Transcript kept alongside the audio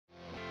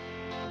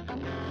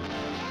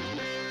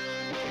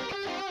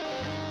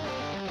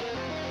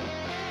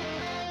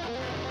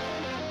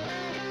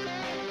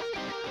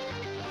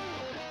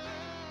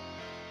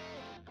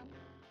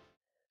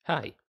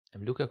Hi,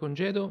 I'm Luca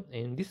Congedo,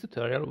 and in this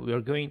tutorial we are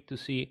going to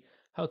see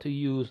how to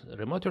use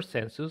Remotior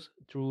Sensus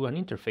through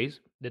an interface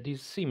that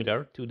is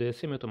similar to the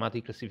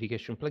semi-automatic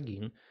classification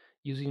plugin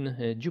using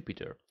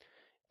Jupyter.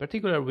 In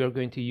particular, we are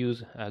going to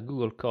use a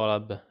Google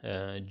Colab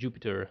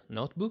Jupyter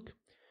notebook,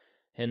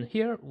 and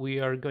here we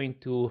are going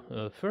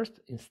to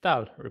first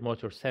install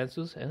Remotior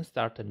Sensus and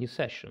start a new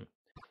session.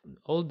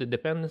 All the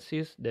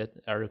dependencies that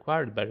are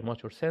required by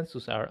Remotior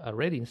Sensus are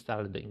already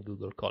installed in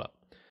Google Colab.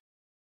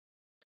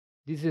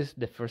 This is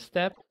the first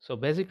step. So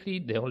basically,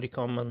 the only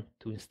command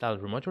to install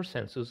Remotior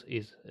Sensus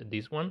is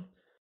this one: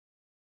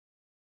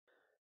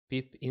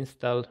 pip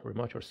install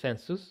Remotior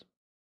Sensus.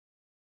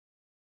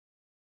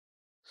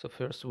 So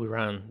first we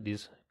run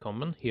this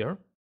command here.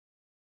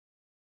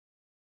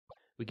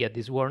 We get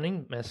this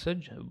warning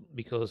message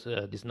because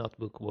this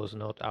notebook was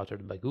not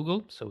authored by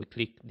Google. So we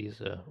click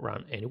this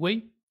run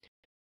anyway.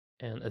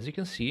 And as you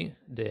can see,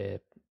 the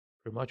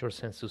Remotior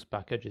Sensus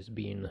package is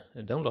being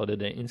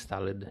downloaded and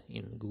installed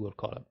in Google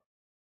Colab.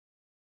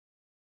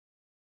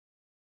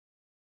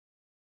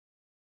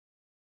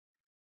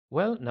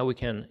 Well, now we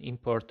can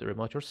import the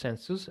Remotior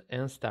Sensus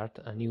and start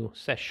a new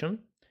session.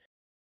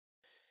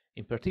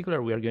 In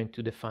particular, we are going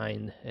to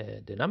define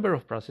the number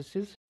of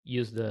processes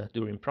used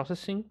during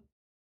processing,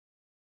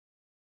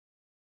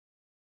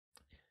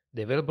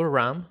 the available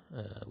RAM,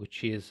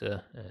 which is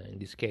in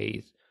this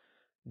case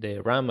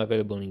the RAM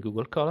available in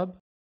Google Colab.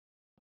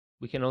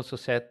 We can also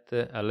set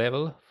a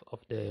level of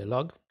the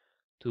log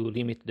to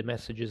limit the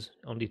messages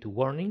only to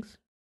warnings.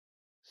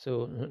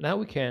 So now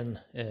we can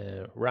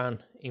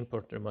run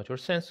import Remotior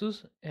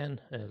Sensus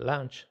and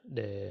launch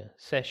the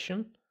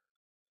session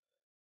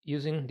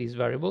using this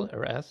variable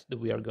rs that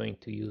we are going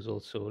to use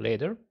also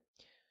later.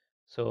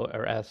 So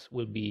rs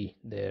will be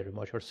the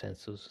Remotior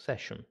Sensus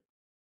session.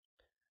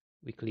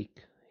 We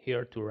click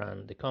here to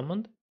run the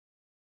command.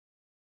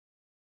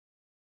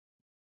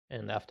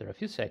 And after a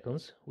few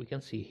seconds, we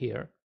can see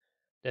here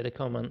that the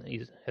command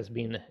has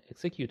been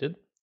executed.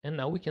 And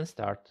now we can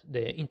start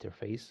the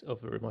interface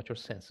of Remotior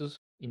Sensus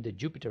in the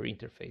Jupyter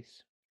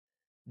interface.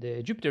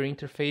 The Jupyter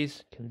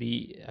interface can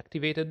be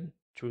activated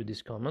through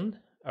this command,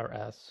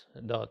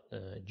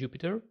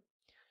 rs.jupyter.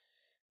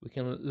 We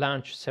can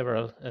launch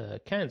several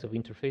kinds of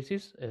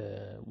interfaces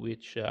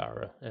which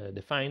are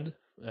defined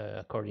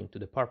according to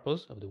the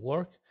purpose of the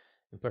work.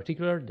 In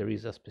particular, there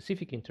is a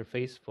specific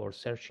interface for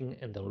searching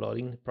and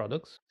downloading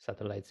products,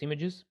 satellites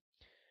images,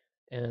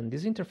 and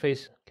this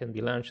interface can be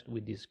launched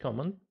with this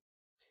command.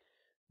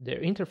 The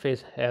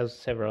interface has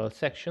several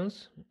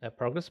sections: a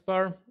progress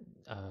bar,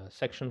 a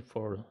section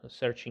for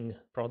searching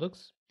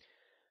products,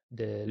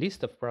 the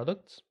list of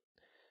products,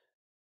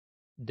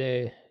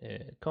 the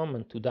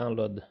command to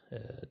download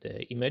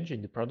the image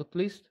in the product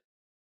list,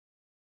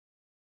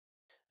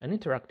 an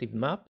interactive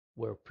map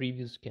where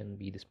previews can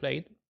be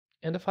displayed,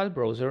 and a file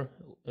browser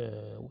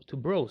to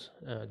browse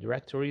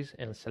directories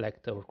and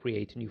select or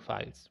create new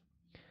files.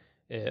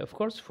 Of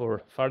course,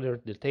 for further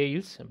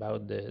details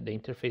about the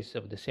interface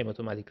of the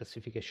semi-automatic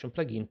classification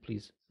plugin,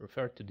 please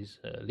refer to this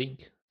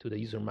link to the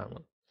user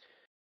manual.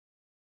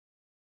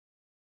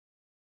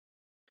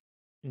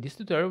 In this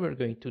tutorial, we're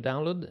going to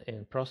download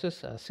and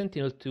process a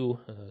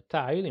Sentinel-2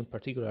 tile, in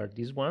particular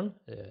this one,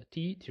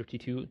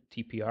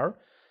 T32TPR.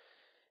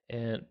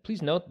 And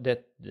please note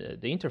that the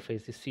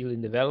interface is still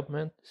in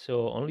development,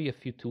 so only a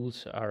few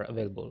tools are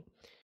available.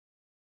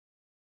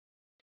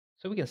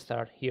 So we can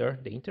start here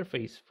the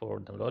interface for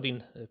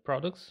downloading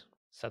products,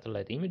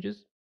 satellite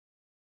images.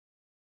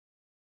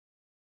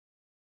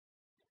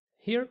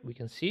 Here we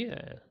can see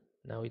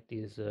now it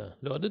is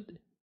loaded.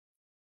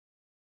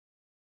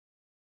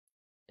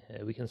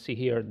 We can see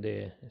here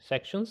the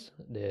sections,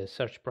 the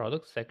search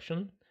products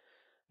section,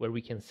 where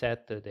we can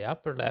set the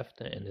upper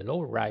left and the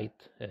lower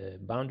right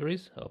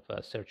boundaries of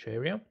a search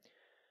area.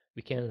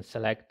 We can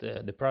select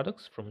the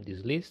products from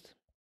this list.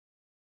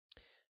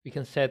 We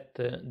can set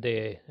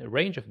the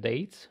range of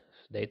dates,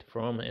 date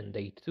from and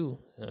date to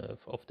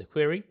of the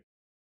query.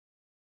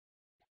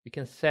 We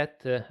can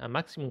set a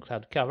maximum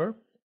cloud cover,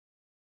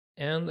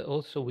 and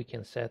also we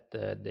can set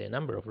the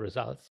number of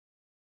results.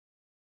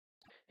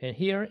 And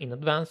here in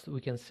advanced, we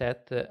can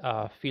set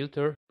a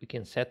filter. We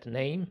can set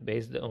name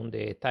based on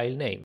the tile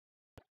name.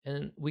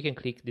 And we can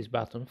click this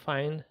button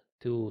Find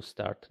to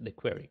start the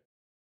query.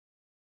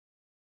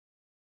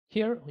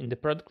 Here in the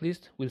product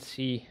list, we'll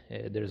see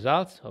the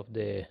results of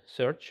the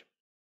search.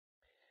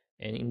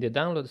 And in the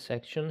download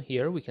section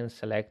here, we can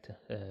select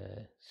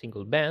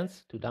single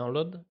bands to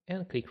download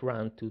and click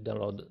Run to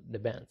download the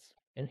bands.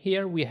 And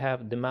here we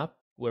have the map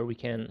where we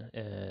can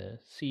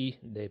see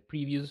the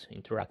previews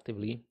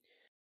interactively.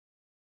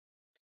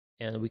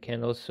 And we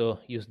can also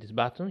use this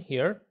button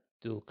here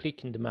to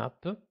click in the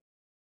map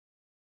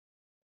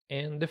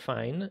and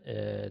define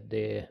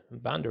the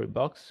boundary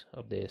box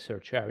of the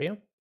search area.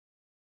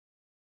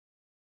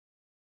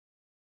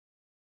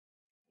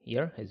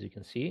 Here, as you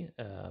can see,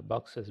 a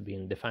box has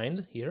been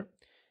defined here,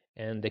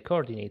 and the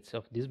coordinates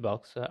of this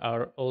box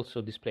are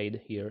also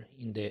displayed here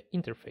in the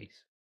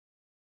interface.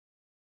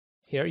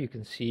 Here you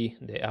can see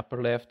the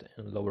upper left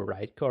and lower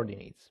right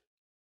coordinates.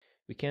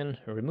 We can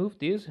remove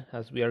this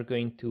as we are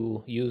going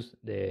to use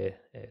the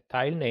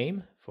tile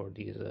name for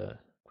this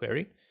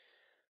query.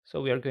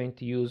 So we are going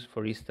to use,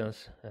 for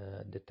instance,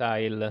 the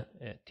tile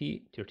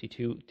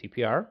T32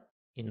 TPR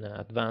in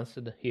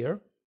advanced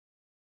here.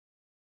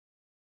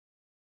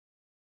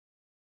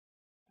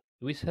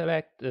 We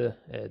select the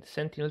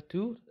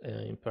Sentinel-2.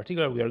 In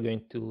particular, we are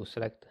going to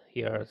select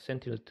here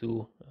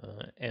Sentinel-2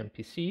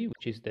 MPC,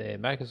 which is the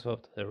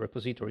Microsoft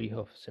repository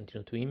of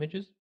Sentinel-2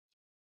 images.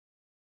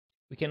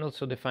 We can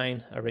also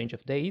define a range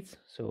of dates.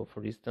 So,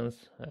 for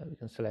instance, we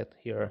can select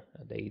here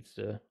dates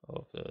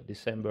of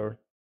December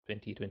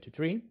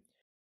 2023.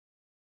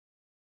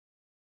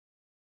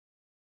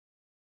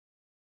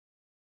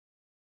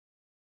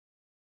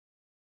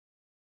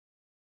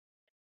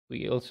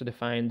 We also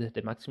defined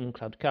the maximum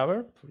cloud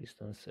cover, for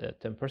instance,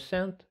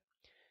 10%.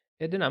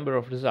 The number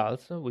of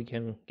results, we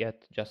can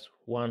get just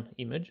one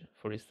image,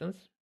 for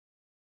instance.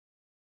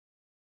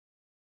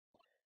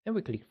 And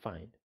we click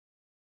Find.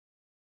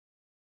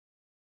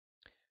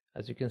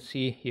 As you can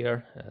see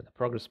here, the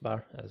progress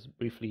bar has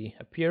briefly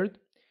appeared.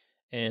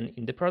 And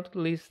in the product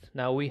list,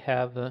 now we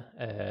have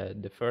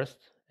the first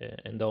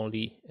and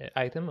only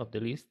item of the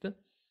list.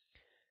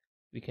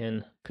 We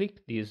can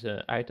click this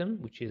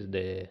item, which is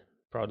the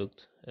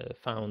product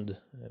found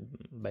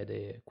by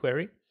the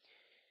query.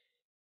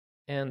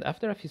 And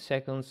after a few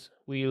seconds,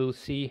 we'll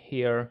see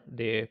here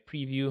the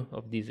preview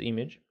of this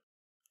image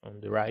on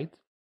the right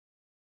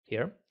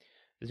here.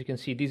 As you can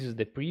see, this is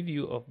the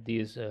preview of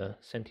this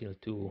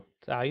Sentinel-2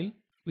 tile.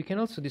 We can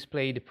also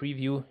display the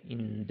preview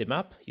in the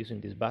map using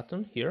this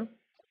button here.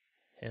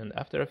 And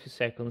after a few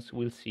seconds,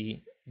 we'll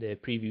see the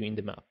preview in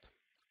the map.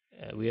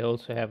 We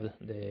also have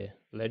the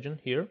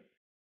legend here.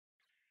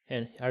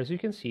 And as you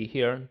can see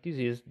here, this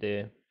is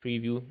the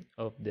preview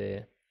of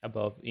the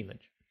above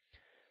image.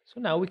 So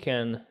now we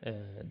can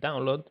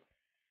download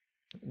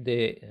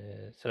the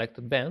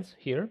selected bands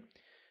here.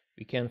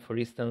 We can, for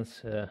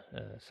instance,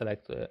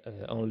 select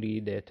only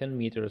the 10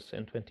 meters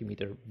and 20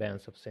 meter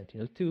bands of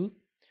Sentinel-2.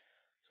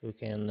 So we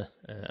can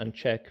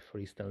uncheck, for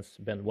instance,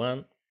 band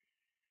 1,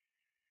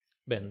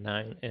 band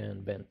 9,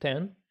 and band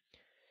 10.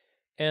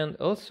 And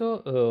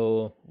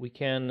also we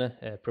can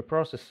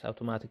preprocess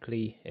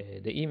automatically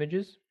the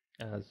images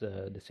as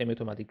the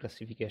semi-automatic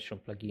classification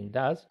plugin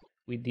does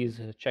with this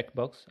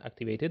checkbox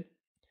activated,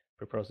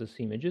 preprocess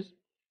images.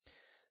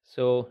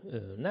 So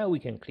now we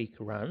can click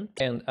Run,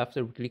 and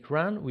after we click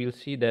Run, we'll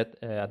see that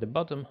at the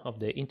bottom of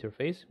the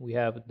interface we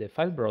have the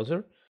file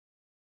browser,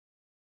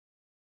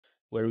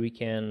 where we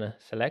can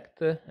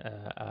select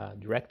a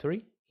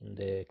directory in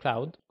the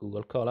cloud,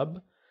 Google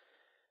Colab.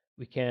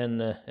 We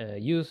can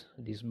use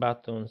these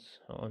buttons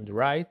on the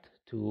right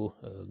to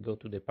go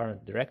to the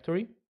parent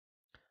directory.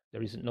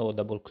 There is no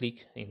double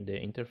click in the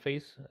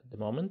interface at the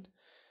moment.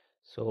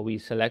 So we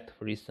select,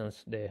 for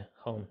instance, the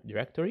home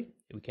directory.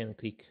 We can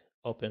click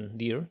Open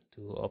Dir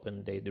to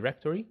open the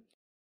directory.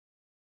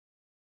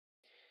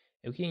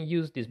 And we can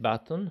use this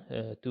button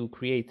to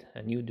create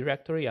a new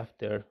directory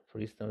after, for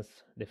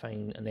instance,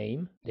 defining a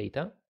name,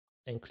 data,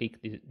 and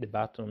click the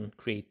button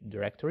Create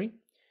Directory.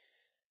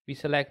 We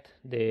select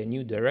the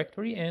new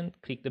directory and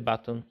click the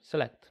button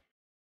Select.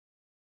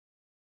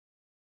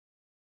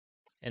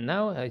 And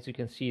now, as you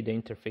can see, the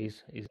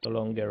interface is no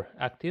longer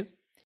active.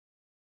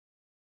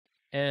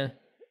 And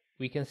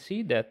we can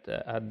see that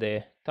at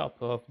the top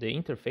of the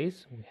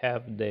interface, we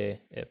have the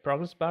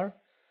progress bar,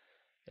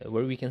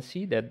 where we can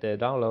see that the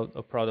download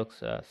of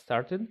products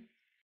started.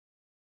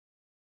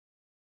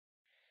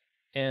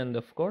 And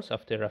of course,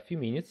 after a few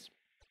minutes,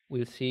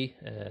 we'll see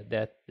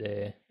that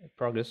the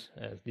progress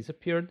has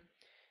disappeared.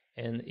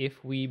 And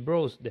if we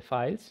browse the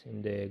files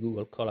in the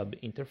Google Colab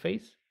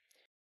interface,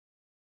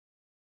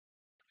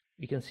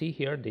 we can see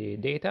here the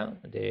data,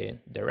 the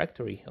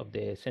directory of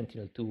the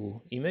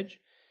Sentinel-2 image,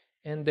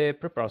 and the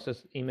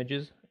preprocessed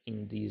images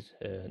in this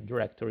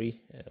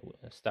directory,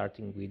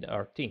 starting with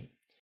our team.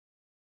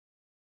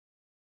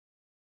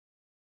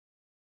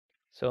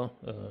 So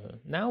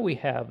now we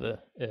have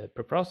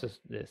preprocessed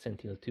the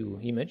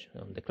Sentinel-2 image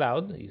on the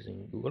cloud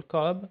using Google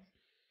Colab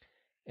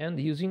and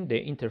using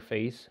the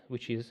interface,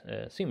 which is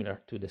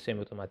similar to the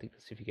semi-automatic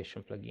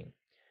classification plugin.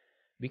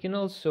 We can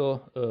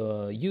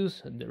also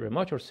use the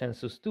Remotior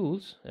Sensus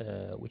tools,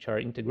 which are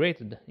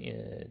integrated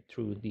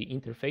through the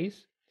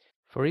interface.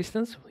 For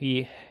instance,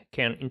 we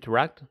can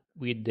interact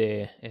with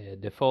the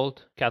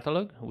default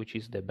catalog, which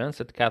is the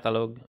bandset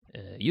catalog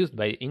used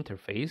by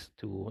interface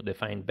to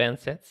define band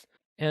sets.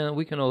 And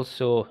we can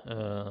also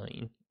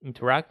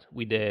interact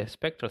with the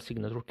spectral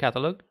signature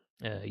catalog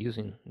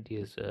using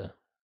this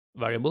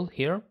variable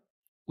here,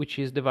 which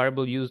is the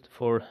variable used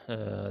for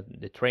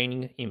the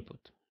training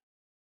input.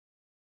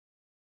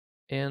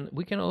 And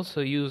we can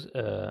also use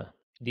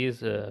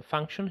this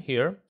function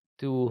here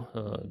to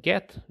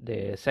get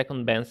the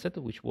second bandset,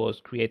 which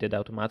was created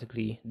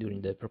automatically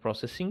during the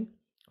preprocessing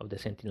of the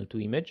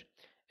Sentinel-2 image,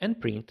 and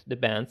print the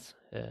bands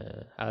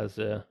as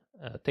a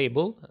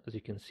table, as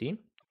you can see.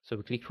 So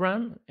we click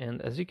Run,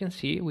 and as you can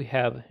see, we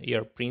have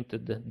here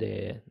printed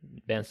the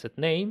bandset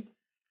name,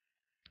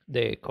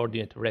 the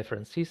coordinate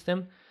reference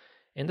system,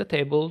 and a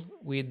table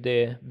with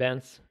the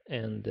bands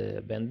and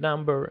the band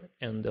number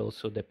and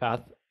also the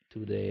path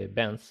to the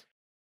bands.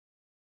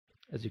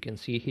 As you can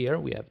see here,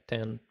 we have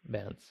 10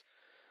 bands,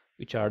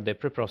 which are the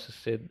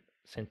preprocessed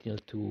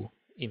Sentinel-2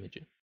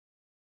 images.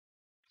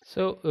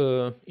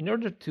 So in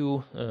order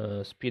to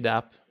speed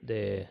up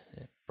the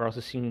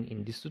processing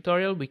in this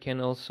tutorial, we can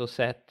also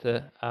set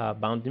a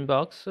bounding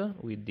box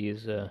with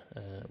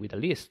with a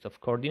list of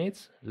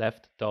coordinates,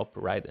 left, top,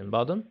 right, and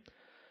bottom,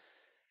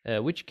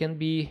 which can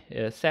be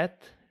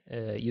set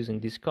using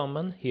this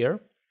command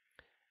here,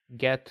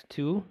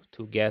 get2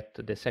 to get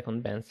the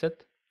second band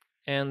set,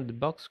 and the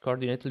box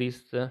coordinate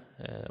list,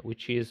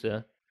 which is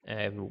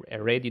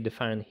already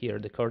defined here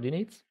the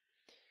coordinates.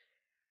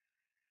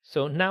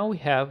 So now we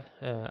have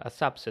a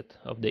subset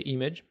of the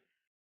image,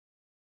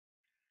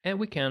 and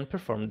we can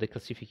perform the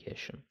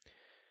classification.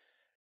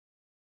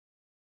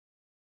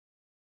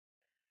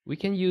 We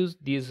can use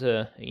this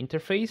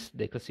interface,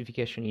 the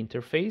classification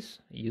interface,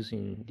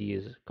 using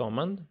this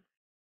command.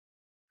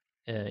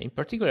 In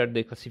particular,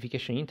 the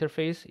classification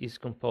interface is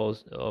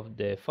composed of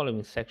the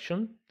following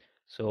section.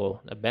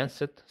 So a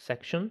bandset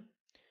section,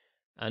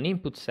 an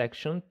input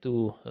section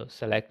to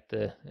select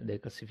the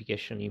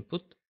classification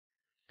input,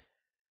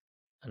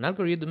 an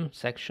algorithm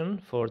section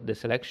for the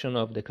selection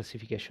of the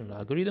classification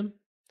algorithm,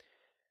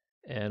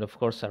 and of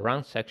course a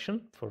run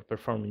section for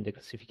performing the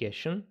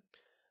classification.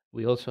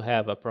 We also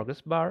have a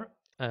progress bar,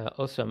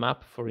 also a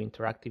map for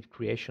interactive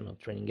creation of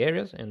training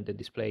areas and the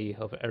display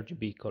of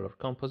RGB color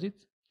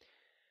composites,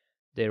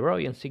 the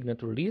ROI and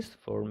signature list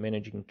for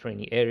managing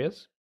training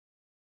areas,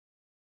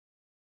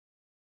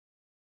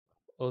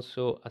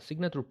 also a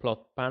signature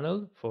plot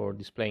panel for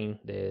displaying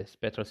the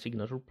spectral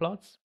signature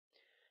plots,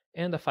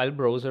 and a file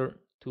browser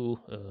to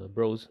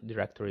browse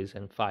directories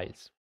and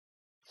files.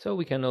 So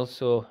we can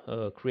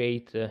also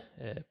create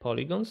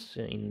polygons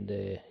in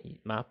the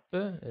map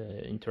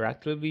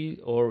interactively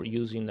or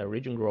using a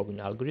region grouting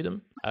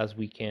algorithm, as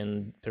we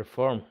can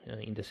perform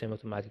in the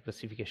semi-automatic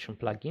classification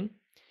plugin.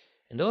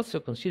 And also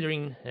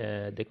considering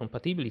the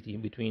compatibility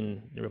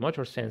between the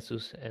Remotior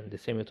Sensus and the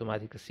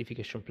semi-automatic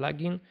classification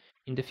plugin,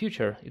 in the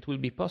future it will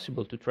be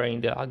possible to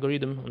train the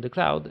algorithm on the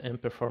cloud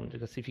and perform the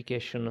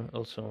classification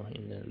also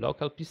in a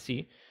local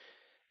PC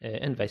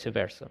and vice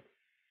versa.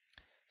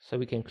 So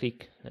we can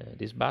click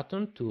this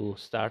button to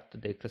start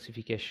the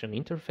classification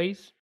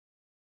interface.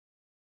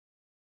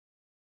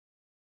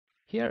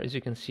 Here, as you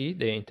can see,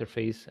 the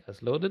interface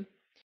has loaded.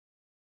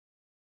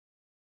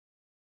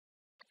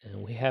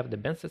 And we have the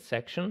bandset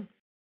section.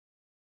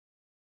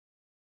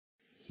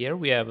 Here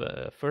we have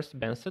a first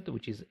bandset,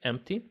 which is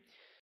empty.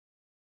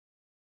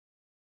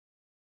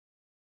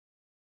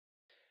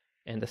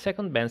 And the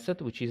second bandset,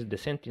 which is the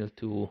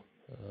Sentinel-2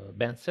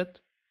 bandset.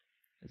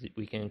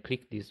 We can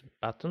click this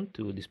button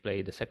to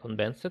display the second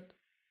bandset.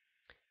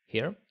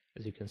 Here,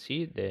 as you can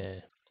see,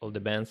 all the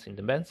bands in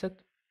the bandset.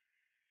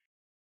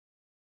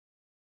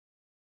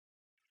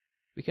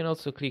 We can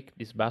also click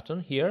this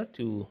button here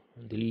to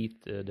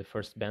delete the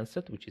first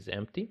bandset, which is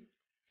empty.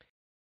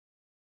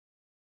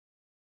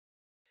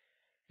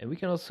 And we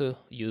can also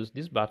use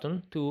this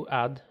button to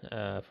add,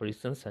 for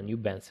instance, a new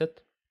bandset.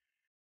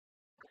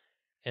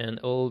 And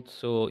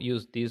also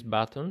use this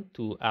button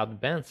to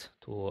add bands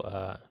to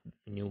a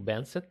new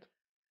bandset.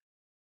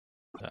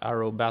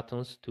 Arrow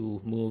buttons to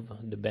move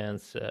the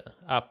bands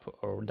up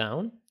or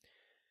down.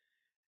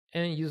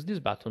 And use this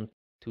button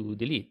to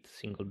delete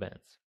single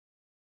bands.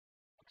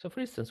 So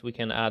for instance, we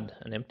can add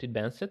an empty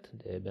bandset,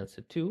 the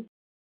bandset 2,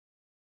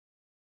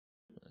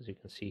 as you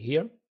can see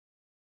here.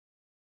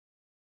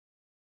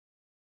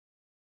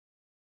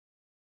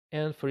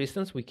 And for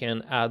instance, we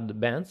can add the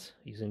bands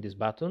using this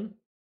button.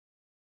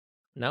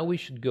 Now we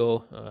should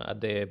go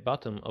at the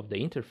bottom of the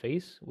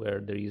interface where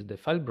there is the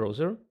file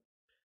browser.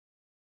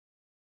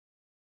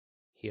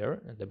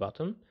 Here at the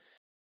bottom.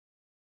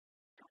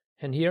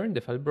 And here in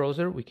the file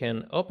browser, we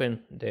can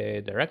open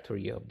the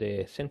directory of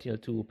the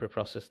Sentinel-2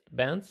 preprocessed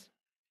bands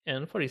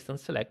and, for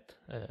instance, select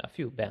a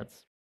few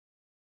bands.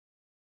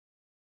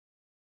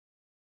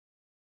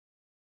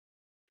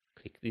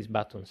 Click this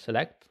button,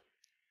 select.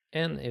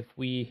 And if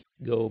we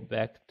go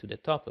back to the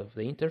top of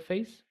the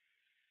interface,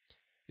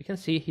 we can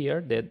see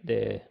here that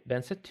the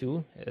bandset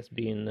 2 has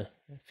been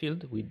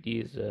filled with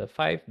these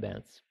 5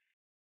 bands.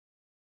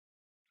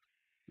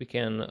 We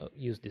can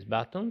use this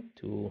button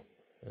to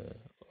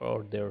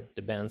order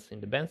the bands in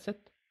the bandset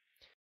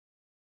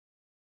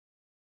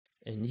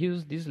and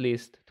use this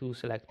list to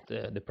select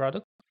the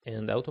product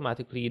and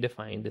automatically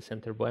define the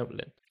center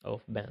wavelength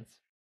of bands,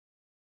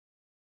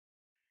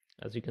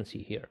 as you can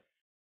see here.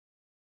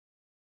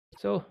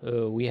 So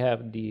we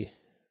have the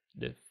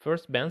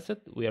first bandset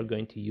we are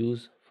going to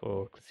use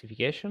for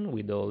classification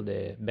with all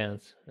the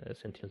bands,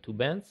 Sentinel-2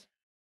 bands.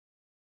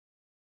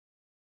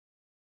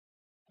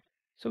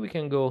 So we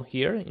can go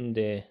here in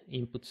the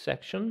input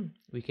section.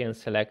 We can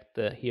select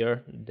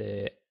here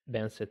the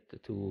bandset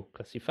to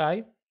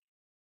classify.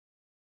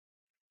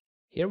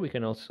 Here we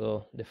can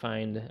also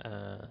define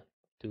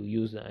to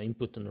use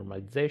input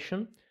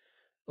normalization,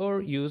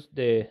 or use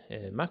the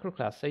macro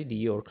class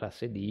ID or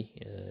class ID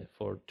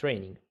for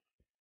training.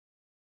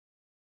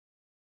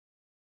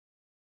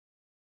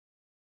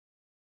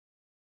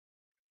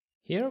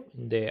 Here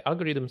in the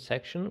algorithm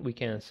section, we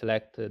can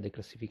select the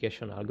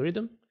classification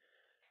algorithm.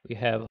 We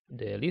have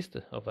the list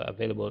of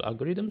available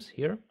algorithms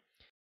here,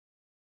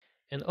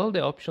 and all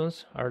the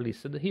options are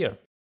listed here.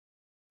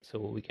 So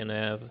we can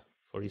have,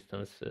 for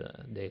instance,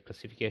 the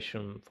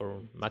classification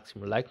for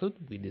maximum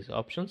likelihood with these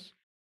options,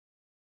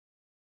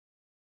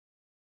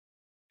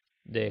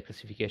 the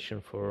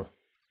classification for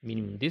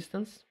minimum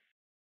distance,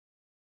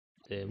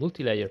 the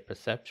multi-layer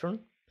perceptron,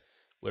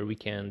 where we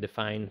can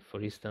define,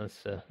 for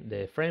instance,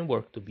 the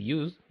framework to be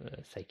used,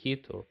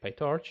 scikit or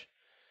PyTorch,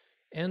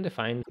 and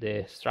define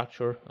the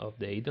structure of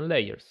the hidden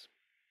layers.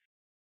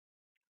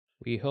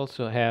 We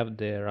also have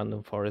the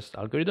random forest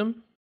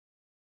algorithm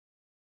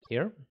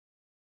here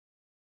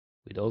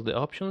with all the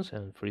options,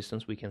 and for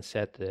instance, we can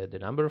set the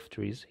number of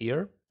trees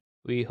here.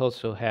 We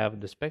also have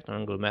the spectral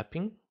angle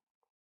mapping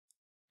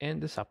and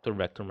the subtle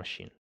vector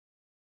machine.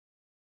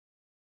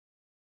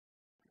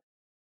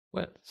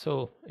 Well,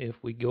 so if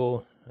we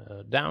go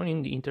down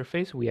in the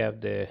interface, we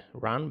have the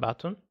Run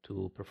button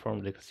to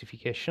perform the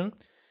classification.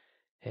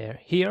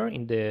 Here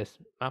in the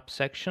map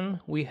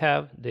section, we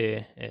have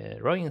the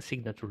Royan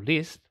signature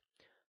list,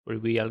 where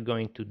we are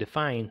going to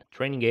define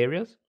training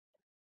areas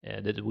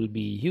that will be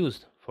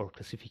used for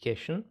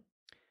classification.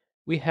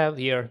 We have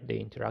here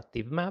the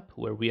interactive map,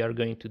 where we are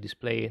going to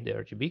display the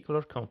RGB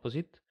color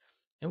composite,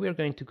 and we are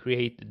going to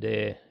create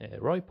the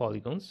ROI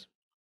polygons.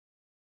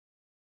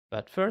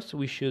 But first,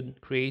 we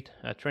should create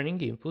a training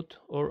input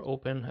or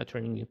open a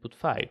training input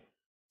file,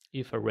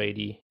 if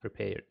already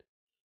prepared.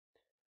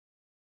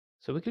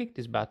 So we click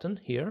this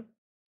button here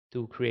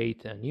to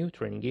create a new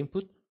training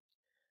input.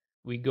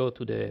 We go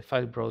to the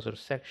file browser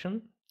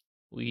section.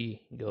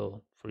 We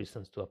go, for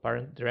instance, to a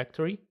parent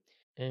directory,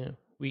 and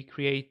we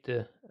create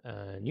a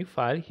new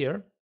file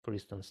here, for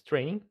instance,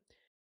 training,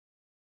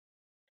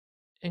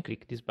 and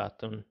click this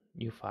button,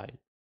 new file.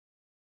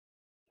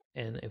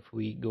 And if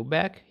we go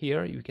back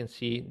here, you can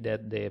see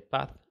that the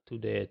path to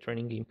the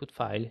training input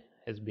file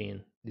has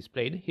been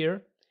displayed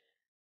here.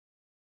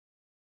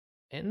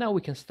 And now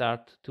we can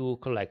start to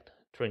collect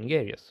training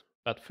areas.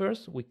 But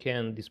first, we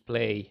can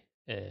display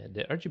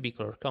the RGB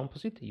color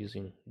composite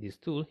using this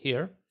tool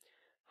here.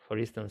 For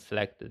instance,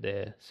 select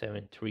the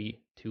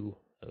 732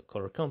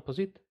 color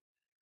composite.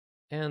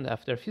 And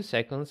after a few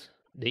seconds,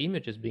 the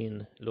image has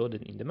been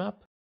loaded in the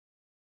map.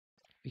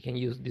 We can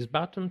use this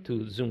button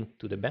to zoom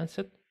to the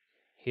bandset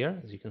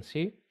here, as you can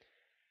see.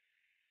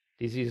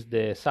 This is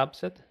the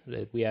subset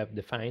that we have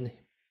defined,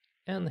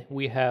 and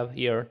we have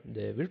here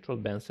the virtual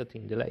bandset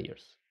in the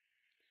layers.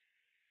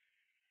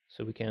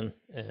 So we can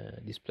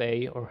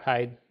display or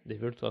hide the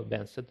virtual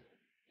bandset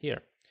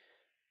here.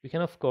 We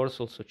can, of course,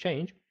 also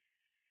change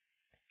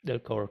the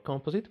color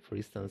composite, for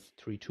instance,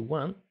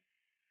 321.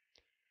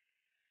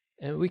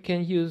 And we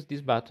can use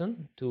this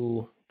button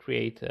to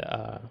create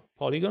a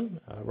polygon,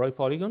 a ROI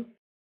polygon.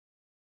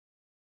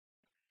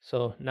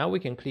 So now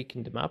we can click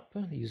in the map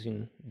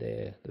using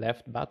the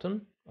left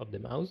button of the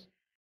mouse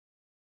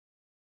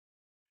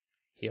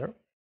here.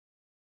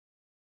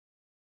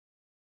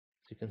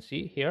 As you can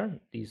see here,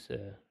 this,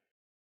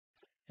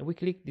 and we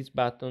click this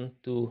button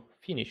to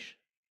finish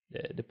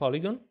the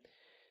polygon.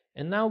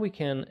 And now we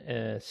can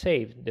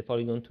save the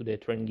polygon to the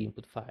training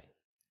input file.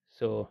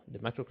 So the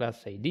macro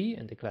class ID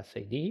and the class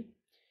ID.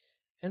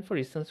 And for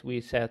instance,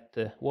 we set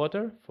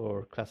water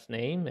for class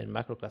name and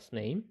macro class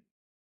name.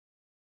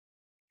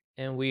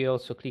 And we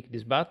also click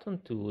this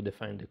button to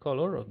define the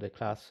color of the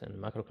class and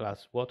macro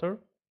class water,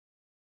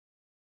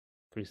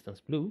 for instance,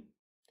 blue.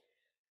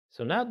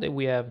 So now that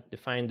we have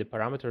defined the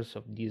parameters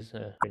of this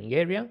training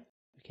area,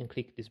 we can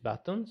click this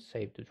button,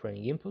 save to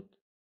training input.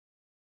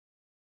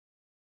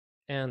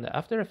 And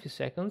after a few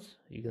seconds,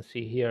 you can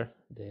see here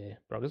the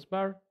progress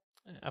bar.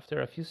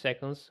 After a few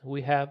seconds,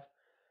 we have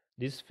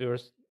this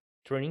first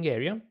training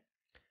area,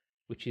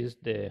 which is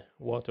the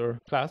water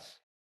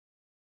class.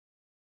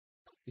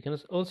 We can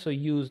also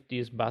use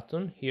this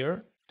button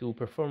here to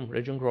perform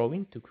region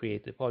growing to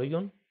create the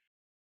polygon.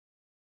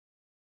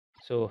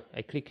 So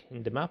I click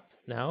in the map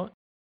now,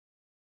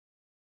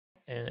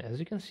 and as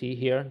you can see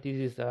here, this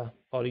is a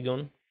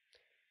polygon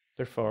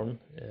performed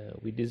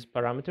with these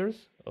parameters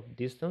of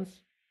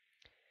distance.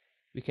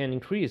 We can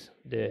increase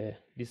the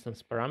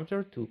distance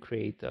parameter to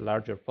create a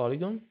larger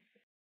polygon.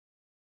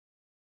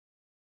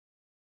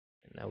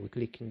 And now we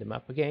click in the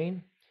map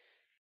again.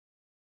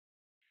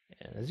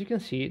 And as you can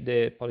see,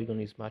 the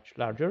polygon is much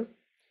larger.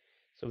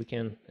 So we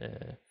can,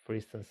 for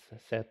instance,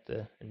 set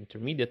an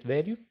intermediate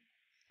value,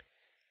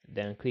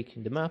 then click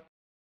in the map.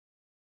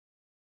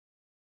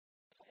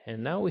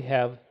 And now we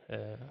have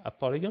a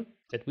polygon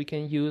that we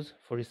can use,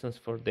 for instance,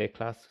 for the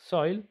class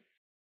soil.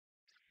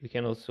 We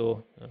can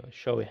also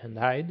show and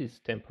hide this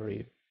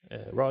temporary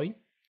ROI.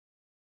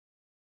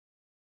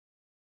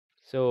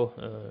 So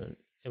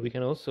we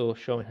can also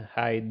show and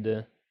hide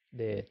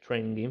the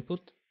training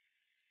input,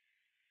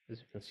 as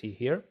you can see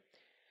here.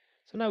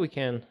 So now we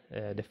can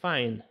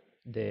define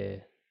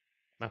the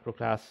macro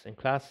class and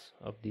class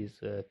of this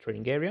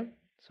training area.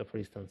 So for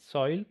instance,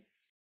 soil.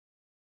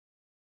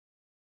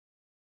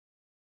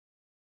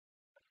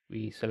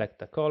 We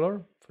select a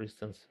color, for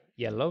instance,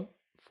 yellow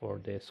for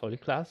the soil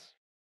class,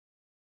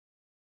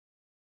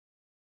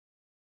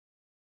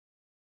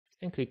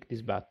 and click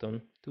this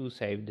button to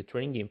save the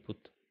training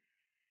input.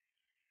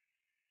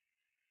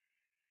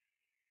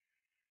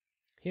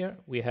 Here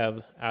we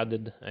have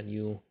added a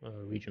new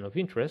region of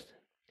interest,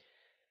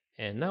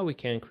 and now we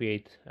can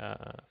create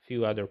a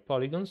few other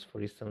polygons. For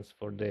instance,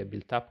 for the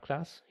built up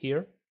class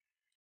here,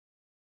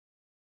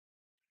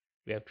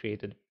 we have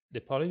created the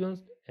polygons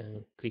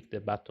and click the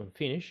button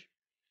finish.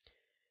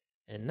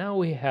 And now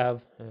we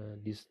have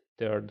this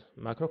third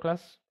macro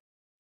class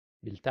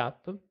built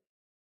up,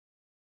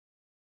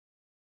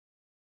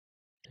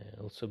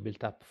 also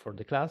built up for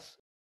the class.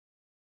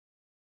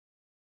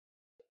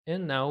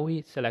 And now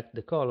we select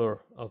the color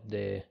of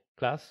the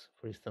class,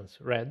 for instance,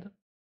 red.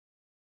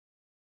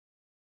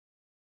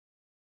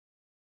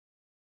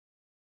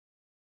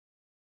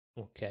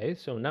 Okay,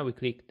 so now we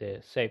click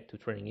the Save to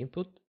Training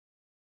Input,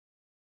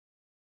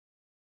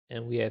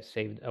 and we have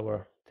saved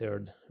our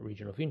third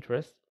region of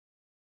interest.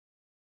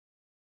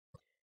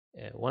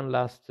 One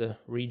last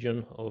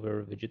region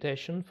over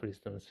vegetation, for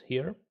instance,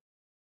 here.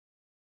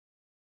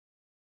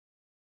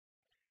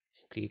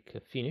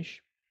 Click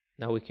Finish.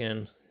 Now we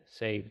can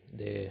save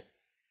the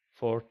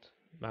fourth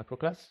macro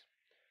class,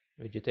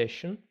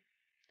 vegetation,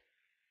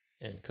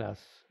 and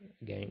class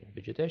again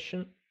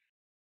vegetation.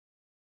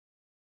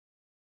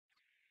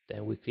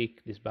 Then we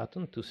click this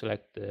button to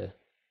select the,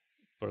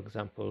 for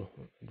example,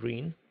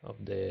 green of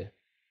the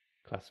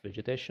class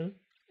vegetation,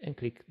 and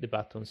click the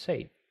button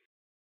Save.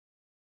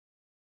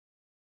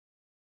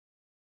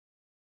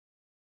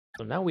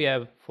 So now we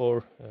have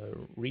four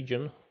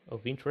regions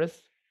of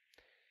interest.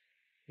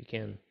 We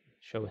can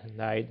show and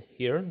hide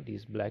here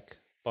these black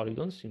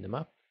polygons in the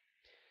map.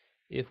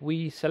 If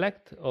we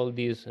select all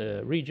these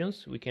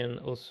regions, we can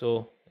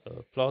also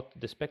plot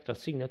the spectral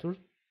signature.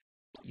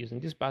 Using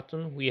this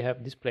button, we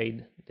have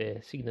displayed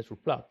the signature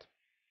plot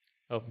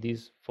of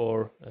these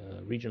four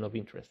regions of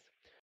interest.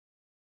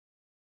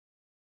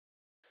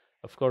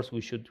 Of course,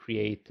 we should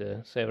create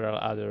several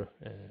other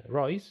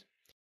rows.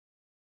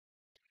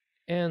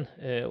 And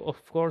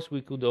of course,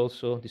 we could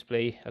also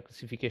display a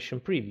classification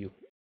preview.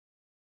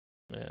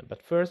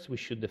 But first, we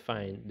should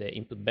define the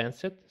input band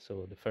set,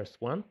 so the first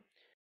one,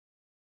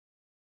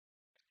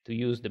 to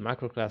use the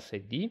macro class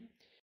ID,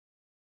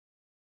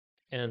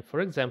 and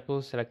for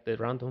example, select the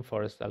random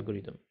forest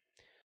algorithm.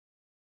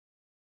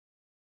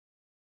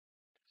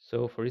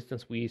 So for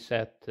instance, we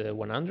set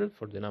 100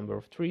 for the number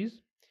of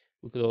trees.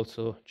 We could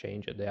also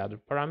change the other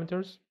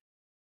parameters.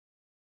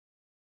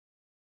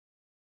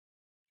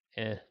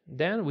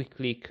 Then we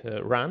click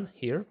Run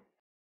here.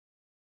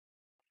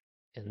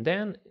 And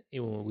then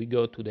we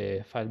go to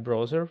the file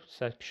browser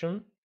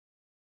section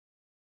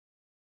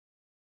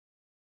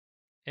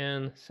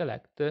and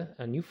select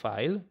a new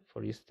file,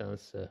 for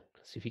instance,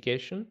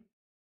 classification,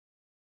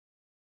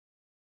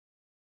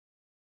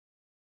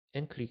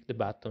 and click the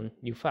button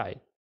New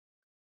File.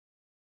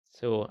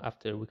 So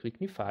after we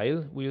click New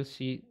File, we'll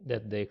see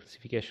that the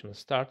classification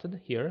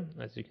started here,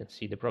 as you can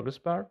see the progress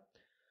bar.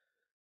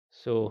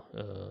 So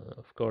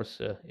of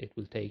course it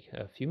will take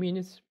a few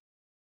minutes.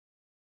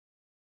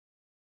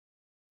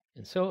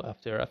 And so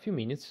after a few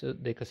minutes,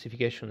 the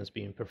classification has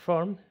been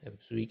performed. As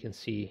we can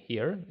see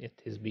here,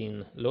 it has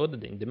been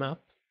loaded in the map,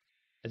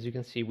 as you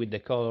can see with the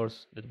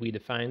colors that we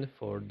defined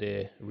for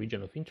the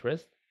region of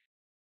interest.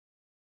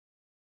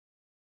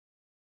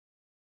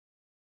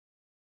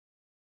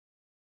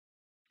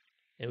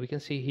 And we can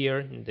see here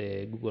in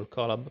the Google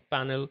Colab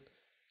panel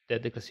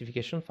that the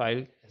classification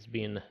file has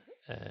been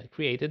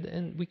created,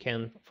 and we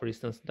can, for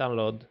instance,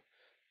 download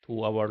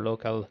to our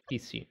local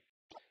PC.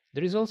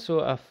 There is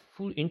also a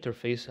full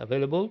interface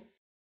available.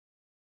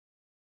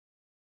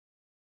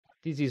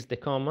 This is the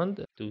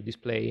command to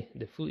display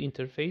the full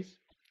interface,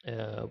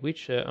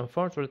 which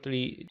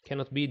unfortunately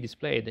cannot be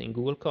displayed in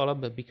Google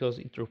Colab because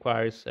it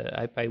requires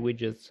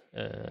IPyWidgets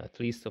at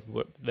least of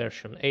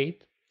version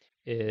 8.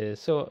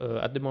 So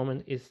at the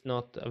moment it's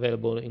not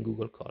available in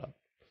Google Colab.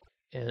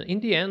 And in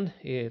the end,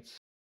 it's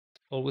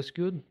always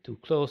good to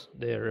close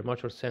the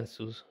Remotior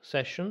Sensus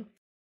session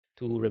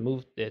to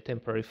remove the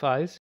temporary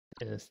files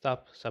and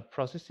stop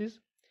sub-processes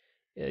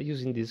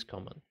using this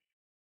command.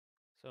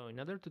 So in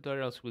other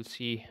tutorials we'll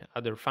see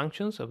other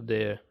functions of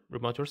the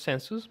Remotior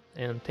Sensus,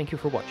 and thank you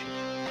for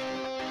watching.